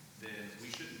 then we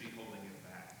shouldn't be holding Him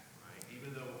back, right?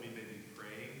 Even though we may be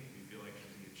praying, we feel like it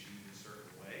can be achieved a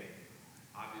certain way.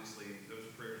 Obviously, those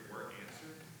prayers were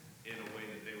answered in a way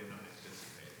that they were not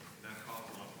anticipating. And that caused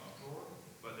a lot of uproar,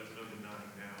 but there's no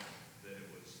denying now that it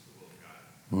was the will of God.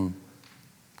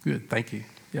 Good, thank you.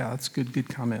 Yeah, that's good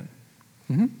comment.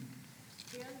 Mm-hmm.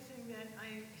 The other thing that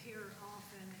I hear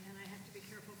often, and I have to be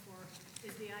careful for,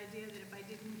 is the idea that if I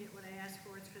didn't get what I asked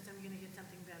for, it's because I'm going to get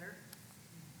something better.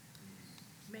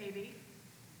 Maybe.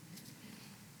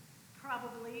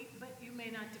 Probably, but you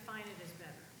may not define it as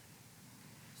better.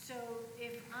 So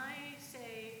if I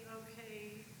say,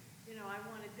 okay, I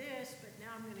wanted this, but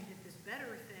now I'm going to get this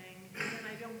better thing, and then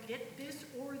I don't get this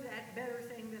or that better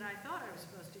thing that I thought I was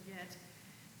supposed to get,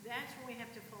 that's when we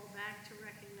have to fall back to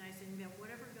recognizing that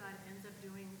whatever God ends up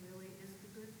doing really is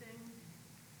the good thing.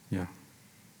 Yeah.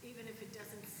 Even if it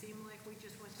doesn't seem like we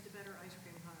just went to the better ice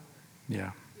cream parlor.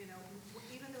 Yeah.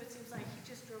 Even though it seems like He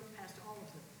just drove past all of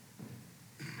them.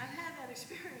 I've had that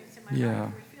experience in my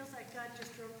Yeah. life where it feels like God just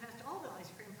drove past all the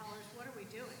ice cream parlors. What are we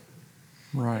doing?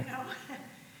 Right.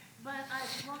 But I've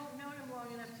known Him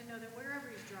long enough to know that wherever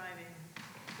He's driving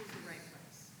is the right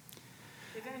place.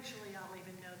 Eventually, I'll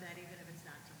even know that, even if it's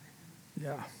not till then.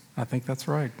 Yeah, I think that's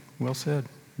right. Well said.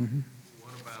 Mm-hmm.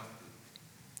 What about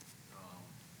the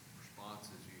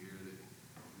responses you hear that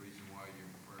the reason why your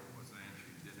prayer wasn't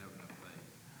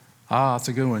Ah, that's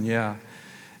a good one, yeah.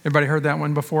 Everybody heard that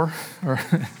one before? Or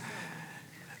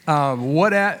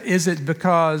is it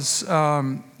because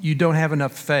you don't have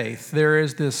enough faith? There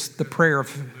is the prayer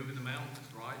of... Moving the mountains,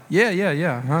 right?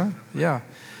 Yeah.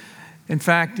 In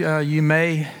fact, you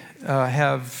may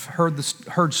have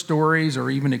heard stories or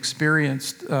even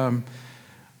experienced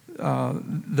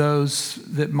those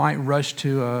that might rush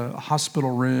to a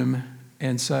hospital room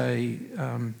and say,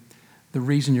 the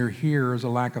reason you're here is a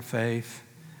lack of faith.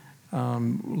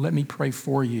 Let me pray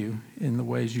for you in the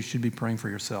ways you should be praying for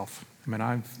yourself. I mean,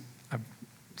 I've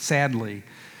sadly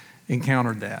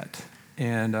encountered that.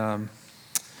 And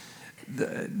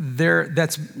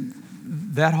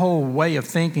that whole way of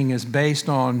thinking is based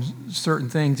on certain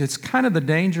things. It's kind of the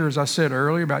danger, as I said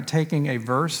earlier, about taking a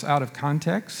verse out of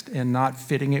context and not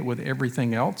fitting it with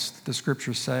everything else the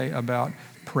scriptures say about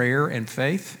prayer and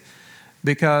faith.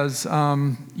 Because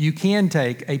you can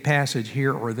take a passage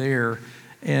here or there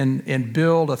and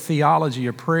build a theology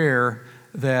of prayer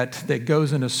that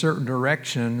goes in a certain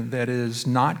direction that is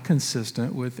not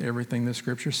consistent with everything the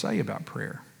scriptures say about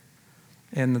prayer.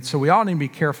 And so we all need to be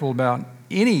careful about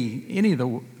any of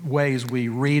the ways we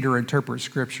read or interpret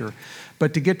Scripture.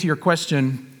 But to get to your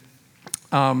question,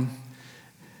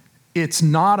 it's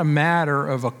not a matter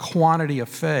of a quantity of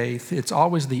faith. It's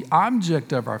always the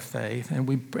object of our faith,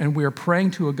 and we are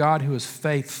praying to a God who is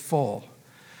faithful.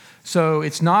 So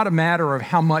it's not a matter of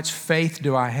how much faith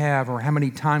do I have or how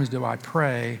many times do I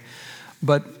pray,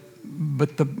 but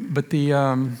the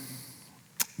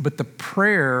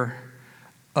prayer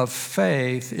of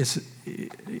faith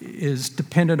is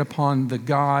dependent upon the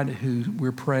God who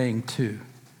we're praying to.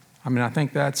 I mean, I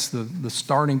think that's the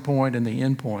starting point and the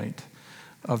end point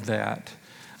of that.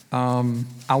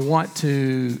 I want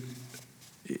to,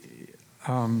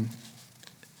 and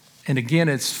again,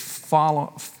 it's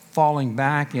falling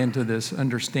back into this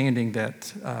understanding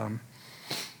that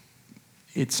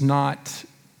it's not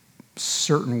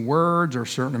certain words or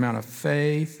certain amount of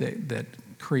faith that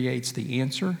creates the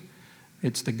answer.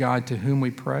 It's the God to whom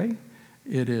we pray.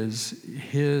 It is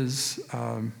His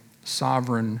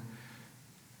sovereign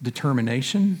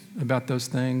determination about those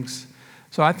things.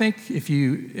 So I think if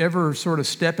you ever sort of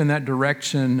step in that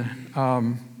direction,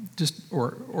 or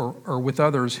with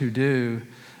others who do,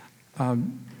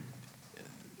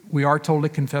 we are told to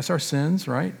confess our sins,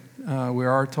 right? We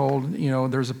are told,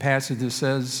 there's a passage that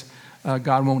says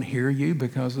God won't hear you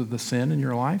because of the sin in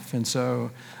your life. And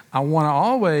so I want to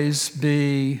always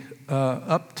be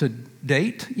up to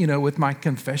date, with my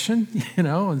confession,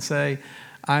 and say,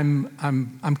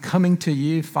 I'm coming to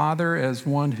you, Father, as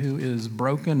one who is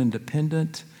broken and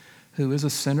dependent, who is a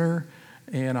sinner,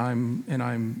 and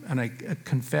I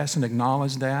confess and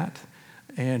acknowledge that,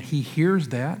 and He hears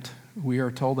that. We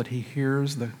are told that He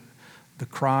hears the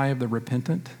cry of the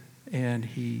repentant, and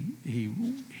He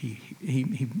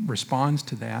responds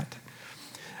to that.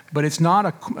 But it's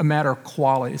not a matter of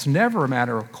quality. It's never a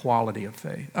matter of quality of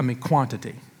faith. I mean,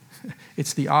 quantity.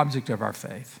 It's the object of our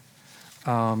faith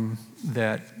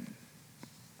that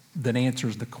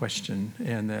answers the question,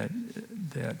 and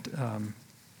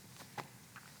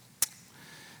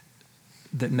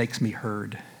that makes me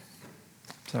heard.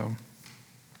 So,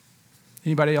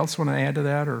 anybody else want to add to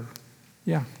that, or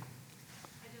yeah? I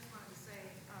just wanted to say,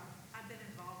 I've been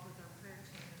involved with our prayer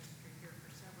team ministry here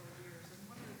for several years, and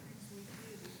one of the things we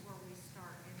do before we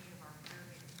start any of our prayer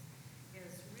meetings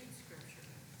is read Scripture,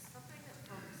 something that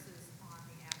focuses on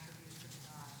the attributes of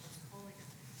God, His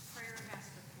holiness. Prayer has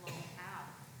to flow out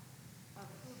of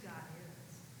who God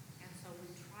is, and so we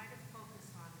try to focus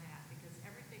on that, because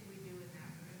everything we do in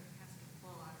that room has to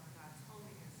flow out of God's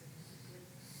holiness and His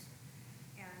goodness.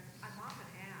 And I'm often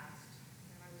asked,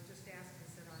 and I was just asked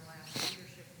this at our last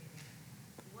leadership meeting,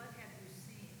 what have you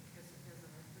seen as a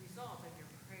result of your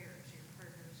prayers, your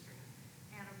prayer ministry?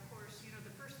 And of course,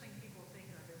 the first thing people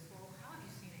think of is, well, how have you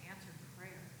seen answered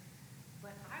prayer?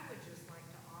 But I would just like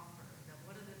to offer that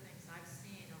one of the things I've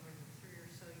seen over the 3 or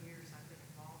so years I've been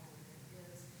involved with it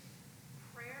is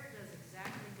prayer does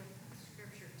exactly what the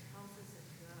Scripture tells us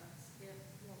it does. It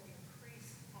will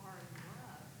increase our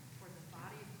love for the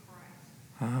body of Christ.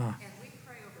 And we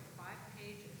pray over 5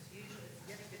 pages. Usually it's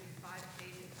getting to be 5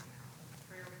 pages now of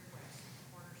prayer requests at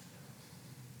Cornerstone,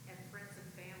 and friends and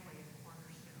family at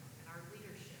Cornerstone, and our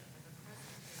leadership and the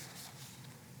presbytery.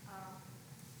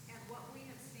 And what we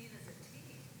have seen as a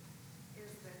team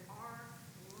is that our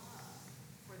love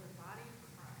for the body of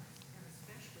Christ, and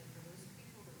especially for those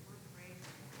people that we're praying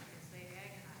for as they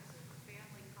agonize over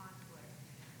family conflict,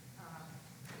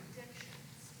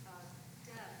 addictions,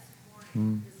 deaths,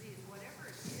 mourning, disease, whatever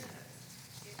it is,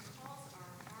 it calls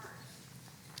our hearts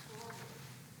forward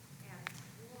and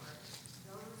toward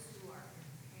those who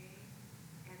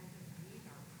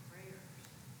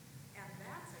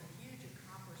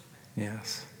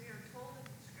Yes. We are told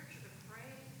in Scripture to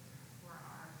pray for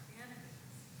our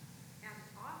enemies. And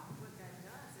often what that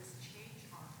does is change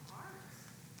our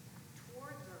hearts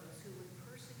toward those who would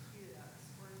persecute us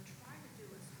or try to do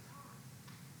us harm.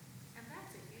 And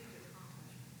that's a huge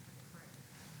accomplishment of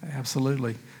prayer.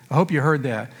 Absolutely. I hope you heard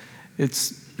that.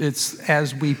 It's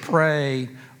as we pray,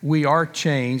 we are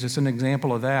changed. It's an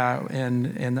example of that.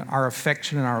 And our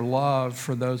affection and our love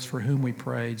for those for whom we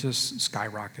pray just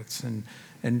skyrockets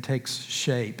and takes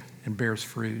shape and bears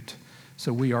fruit.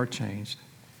 So we are changed.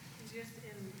 Just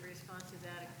in response to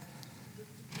that,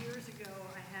 years ago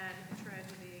I had a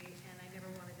tragedy and I never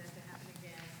wanted that to happen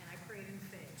again, and I prayed in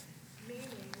faith,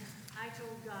 meaning I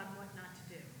told God what not to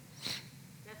do.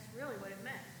 That's really what it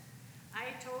meant.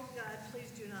 I told God, please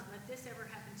do not let this ever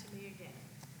happen to me again.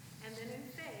 And then in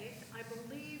faith, I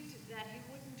believed that he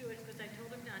wouldn't do it because I told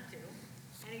him not to,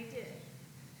 and he did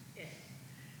it.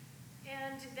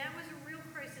 And that was a real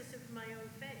crisis of my own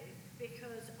faith,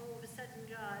 because all of a sudden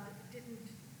God didn't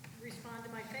respond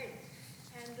to my faith.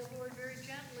 And the Lord very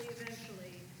gently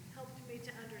eventually helped me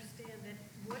to understand that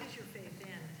what is your faith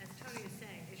in? As Tony is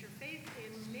saying, is your faith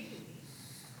in me,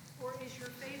 or is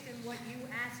your faith in what you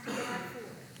asked God for?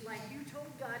 Like you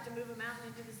told God to move a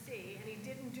mountain into the sea, and he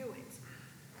didn't do it.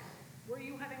 Were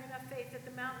you having enough faith that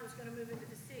the mountain was going to move into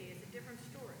the sea? It's a different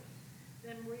story.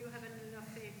 Then were you having enough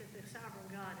faith that the sovereign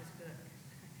God is good?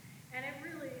 And it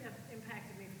really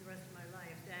impacted me for the rest of my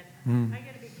life that I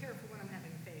got to be careful when I'm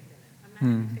having faith in it. I'm not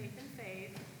having faith in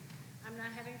faith. I'm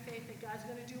not having faith that God's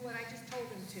going to do what I just told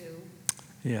him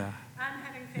to. Yeah. I'm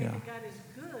having faith Yeah. that God is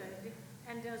good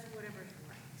and does whatever's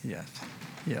right. Yes.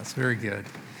 Yes. Very good.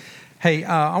 Hey,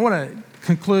 I want to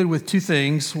conclude with two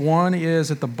things. One is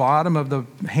at the bottom of the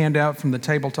handout from the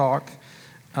Table Talk.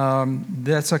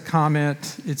 That's a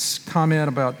comment. It's comment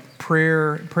about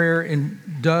prayer. Prayer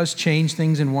does change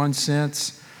things in one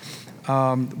sense.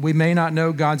 We may not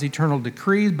know God's eternal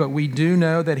decrees, but we do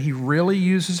know that he really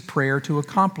uses prayer to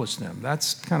accomplish them.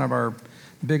 That's kind of our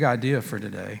big idea for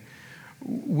today.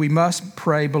 We must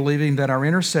pray believing that our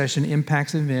intercession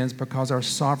impacts events because our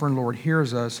sovereign Lord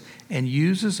hears us and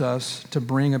uses us to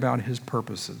bring about his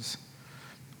purposes.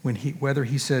 Whether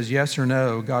he says yes or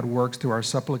no, God works through our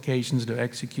supplications to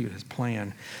execute his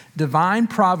plan. Divine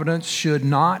providence should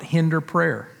not hinder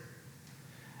prayer.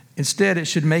 Instead, it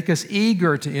should make us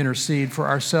eager to intercede for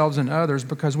ourselves and others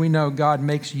because we know God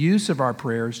makes use of our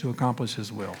prayers to accomplish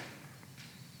his will.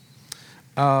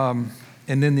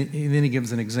 And then he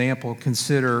gives an example.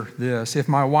 Consider this. If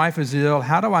my wife is ill,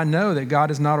 how do I know that God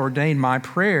has not ordained my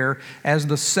prayer as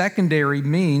the secondary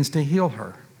means to heal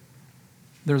her?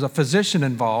 There's a physician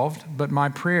involved, but my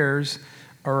prayers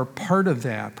are a part of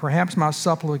that. Perhaps my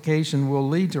supplication will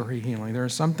lead to her healing. There are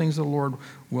some things the Lord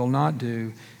will not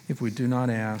do if we do not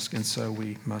ask, and so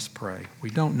we must pray. We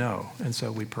don't know, and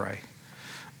so we pray.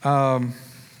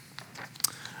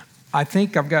 I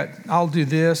think I'll do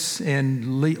this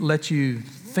and let you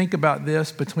think about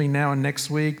this between now and next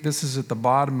week. This is at the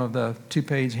bottom of the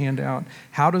 2-page handout.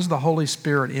 How does the Holy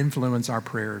Spirit influence our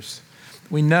prayers?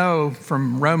 We know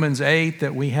from Romans 8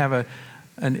 that we have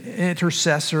an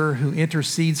intercessor who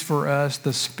intercedes for us.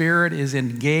 The Spirit is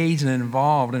engaged and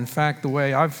involved. In fact, the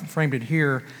way I've framed it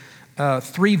here,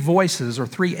 3 voices or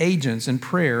 3 agents in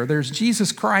prayer. There's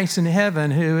Jesus Christ in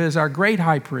heaven, who is our great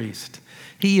high priest.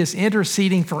 He is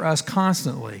interceding for us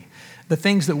constantly. The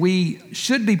things that we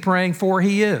should be praying for,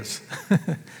 he is.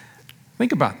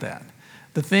 Think about that.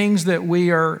 The things that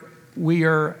we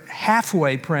are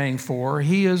halfway praying for,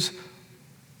 he is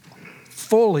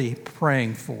fully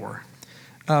praying for.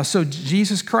 So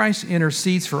Jesus Christ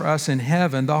intercedes for us in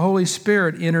heaven. The Holy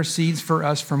Spirit intercedes for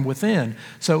us from within.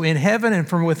 So in heaven and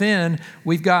from within,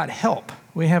 we've got help.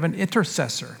 We have an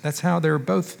intercessor. That's how they're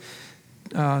both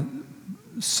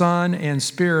Son and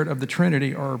Spirit of the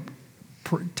Trinity are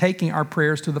taking our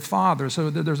prayers to the Father. So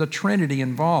there's a Trinity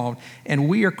involved, and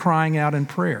we are crying out in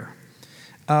prayer.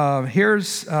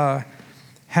 Here's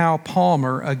how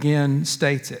Palmer again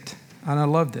states it, and I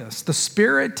love this. The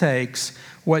Spirit takes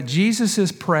what Jesus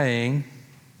is praying,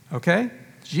 okay?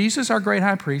 Jesus, our great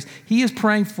high priest, he is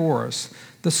praying for us.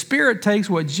 The Spirit takes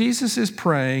what Jesus is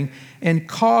praying and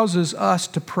causes us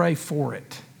to pray for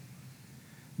it.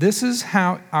 This is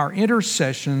how our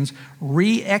intercessions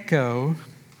re-echo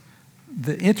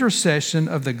the intercession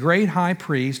of the great high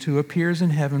priest who appears in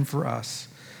heaven for us.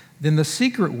 Then the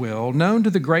secret will, known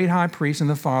to the great high priest and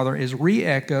the Father, is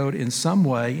re-echoed in some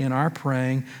way in our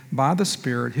praying by the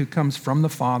Spirit who comes from the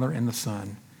Father and the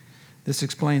Son. This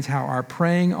explains how our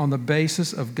praying on the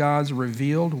basis of God's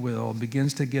revealed will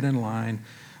begins to get in line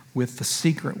with the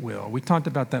secret will. We talked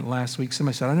about that last week.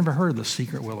 Somebody said, I never heard of the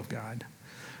secret will of God.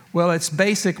 Well, it's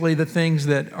basically the things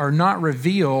that are not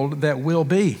revealed that will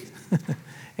be.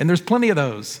 And there's plenty of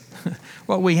those.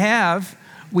 What we have,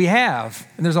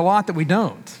 and there's a lot that we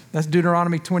don't. That's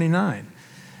Deuteronomy 29.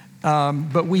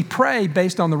 But we pray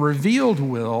based on the revealed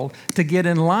will to get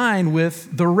in line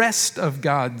with the rest of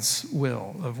God's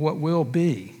will, of what will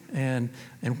be and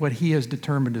what He has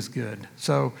determined is good.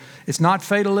 So it's not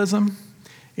fatalism.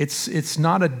 It's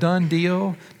not a done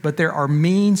deal, but there are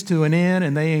means to an end,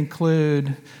 and they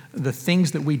include the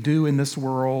things that we do in this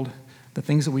world, the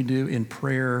things that we do in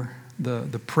prayer,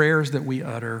 the prayers that we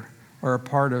utter are a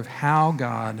part of how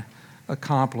God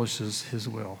accomplishes His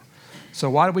will. So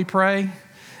why do we pray?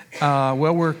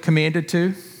 Well, we're commanded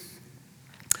to.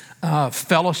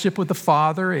 Fellowship with the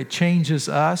Father, it changes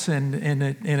us and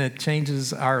it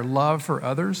changes our love for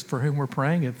others for whom we're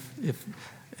praying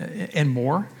and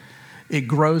more. It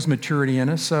grows maturity in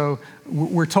us. So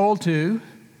we're told to.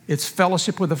 It's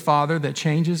fellowship with the Father that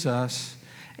changes us,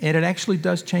 and it actually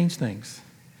does change things.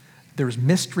 There's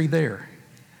mystery there,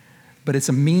 but it's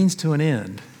a means to an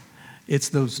end. It's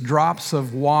those drops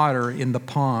of water in the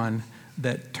pond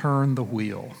that turn the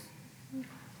wheel.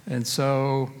 And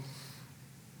so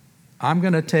I'm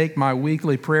going to take my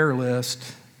weekly prayer list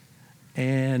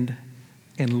and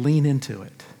lean into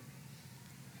it.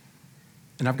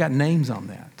 And I've got names on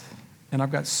that. And I've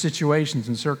got situations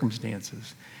and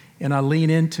circumstances. And I lean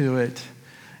into it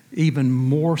even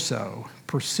more so,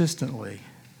 persistently,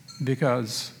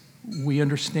 because we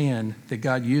understand that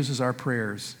God uses our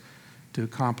prayers to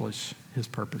accomplish His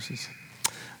purposes.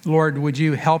 Lord, would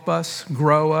you help us,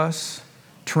 grow us,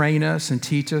 train us, and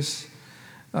teach us,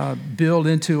 build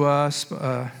into us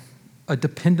a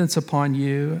dependence upon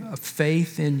you, a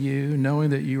faith in you, knowing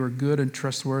that you are good and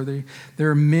trustworthy. There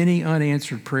are many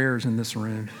unanswered prayers in this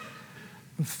room.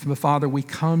 Father, we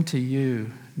come to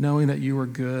you knowing that you are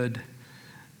good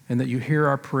and that you hear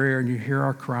our prayer and you hear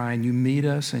our cry and you meet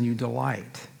us and you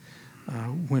delight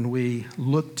when we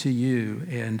look to you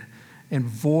and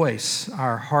voice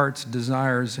our heart's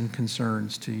desires and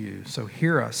concerns to you. So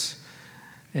hear us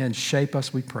and shape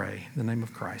us, we pray. In the name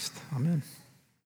of Christ. Amen.